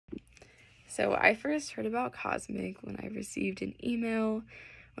So I first heard about Cosmic when I received an email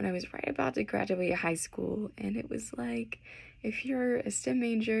when I was right about to graduate high school, and it was like, if you're a STEM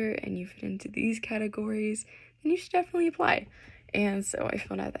major and you fit into these categories, then you should definitely apply. And so I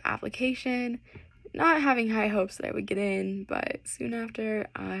filled out the application, not having high hopes that I would get in, but soon after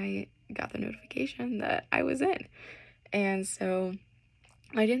I got the notification that I was in. And so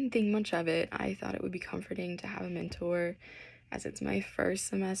I didn't think much of it. I thought it would be comforting to have a mentor, as it's my first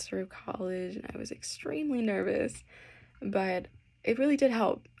semester of college and I was extremely nervous, but it really did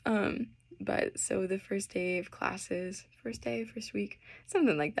help. But so the first day of classes, first week,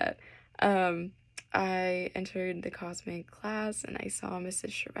 something like that, I entered the Cosmic class and I saw Mrs.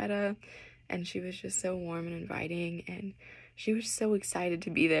 Sharetta, and she was just so warm and inviting, and she was so excited to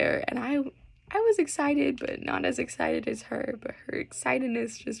be there, and I was excited, but not as excited as her, but her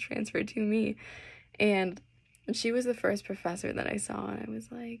excitedness just transferred to me. And she was the first professor that I saw, and I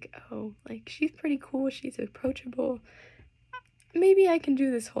was like, oh, like, she's pretty cool, she's approachable. Maybe I can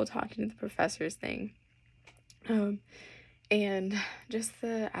do this whole talking to the professors thing. And just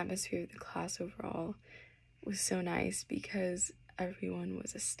the atmosphere of the class overall was so nice because everyone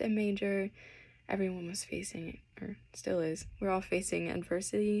was a STEM major, everyone was facing, or still is, we're all facing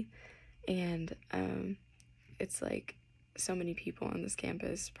adversity, and it's like so many people on this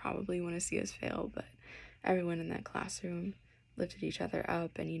campus probably want to see us fail, but everyone in that classroom lifted each other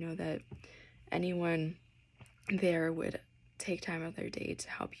up, and you know that anyone there would take time out of their day to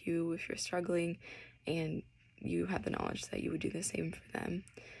help you if you're struggling, and you had the knowledge that you would do the same for them.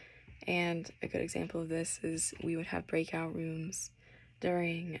 And a good example of this is we would have breakout rooms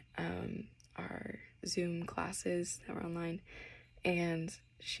during our Zoom classes that were online, and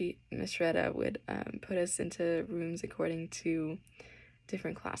Miss Retta would put us into rooms according to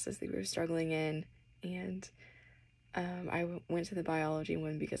different classes that we were struggling in. And I went to the biology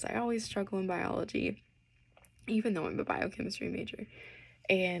one because I always struggle in biology, even though I'm a biochemistry major.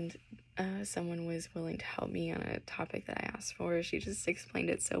 And someone was willing to help me on a topic that I asked for. She just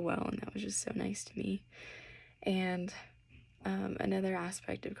explained it so well, and that was just so nice to me. And another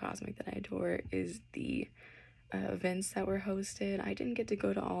aspect of Cosmic that I adore is the events that were hosted. I didn't get to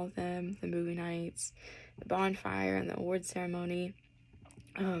go to all of them, the movie nights, the bonfire, and the award ceremony.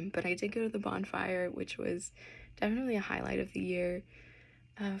 But I did go to the bonfire, which was definitely a highlight of the year.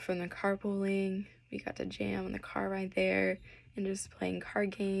 From the carpooling, we got to jam on the car ride there and just playing card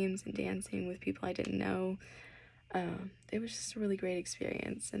games and dancing with people I didn't know. It was just a really great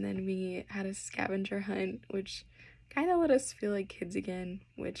experience. And then we had a scavenger hunt, which kind of let us feel like kids again,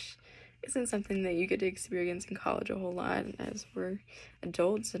 which isn't something that you get to experience in college a whole lot, as we're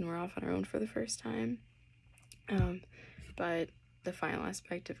adults and we're off on our own for the first time. But the final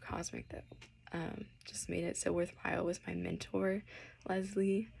aspect of Cosmic that just made it so worthwhile was my mentor,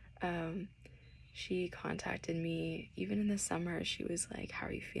 Leslie. She contacted me even in the summer. She was like, how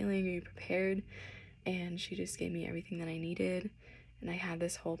are you feeling? Are you prepared? And she just gave me everything that I needed. And I had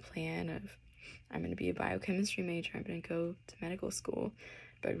this whole plan of, I'm going to be a biochemistry major, I'm going to go to medical school.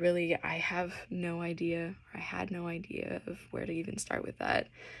 But really, I have no idea, or I had no idea of where to even start with that.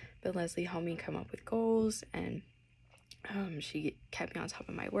 But Leslie helped me come up with goals, and she kept me on top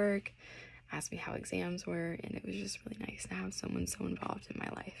of my work, asked me how exams were, and it was just really nice to have someone so involved in my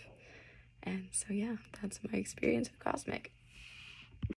life. And so yeah, that's my experience with Cosmic.